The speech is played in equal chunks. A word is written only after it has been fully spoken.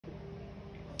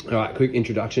All right, quick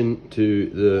introduction to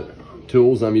the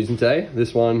tools I'm using today.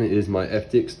 This one is my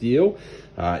FDIC steel.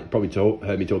 You probably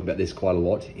heard me talk about this quite a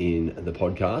lot in the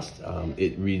podcast.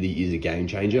 It really is a game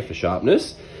changer for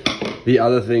sharpness. The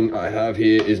other thing I have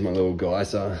here is my little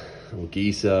Geisa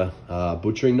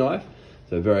butchering knife.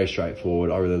 So very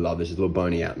straightforward. I really love this. It's a little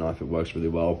bony out knife. It works really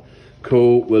well.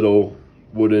 Cool little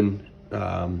wooden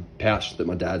pouch that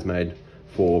my dad's made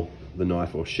for the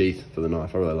knife, or sheath for the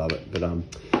knife. I really love it. But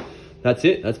that's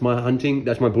it. That's my hunting,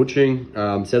 that's my butchering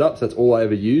setup. So that's all I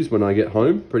ever use when I get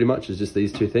home, pretty much, is just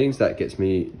these two things. That gets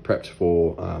me prepped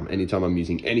for anytime I'm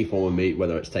using any form of meat,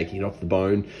 whether it's taking it off the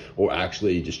bone or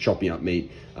actually just chopping up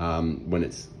meat when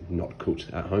it's not cooked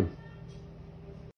at home.